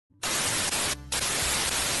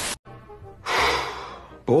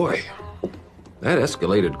Boy, that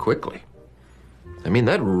escalated quickly. I mean,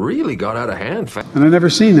 that really got out of hand fast. And I never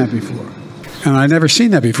seen that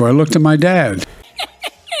before. I looked at my dad.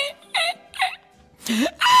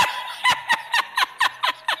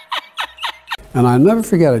 And I'll never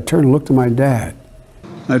forget, I turned and looked at my dad.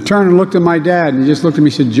 I turned and looked at my dad, and he just looked at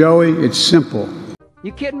me and said, "Joey, it's simple."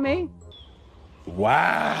 You kidding me?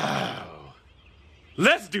 Wow.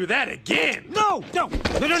 Let's do that again. No.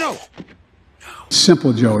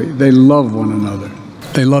 Simple, Joey. They love one another.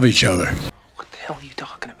 They love each other. What the hell are you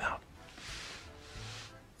talking about?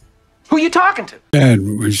 Who are you talking to? Dad,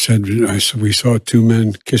 we said, we saw two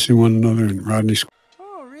men kissing one another in Rodney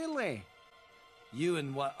Oh, really? You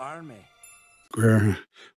in what army? Square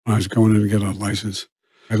when I was going in to get a license.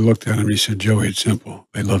 I looked at him, he said, "Joey, it's simple.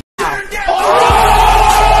 They love."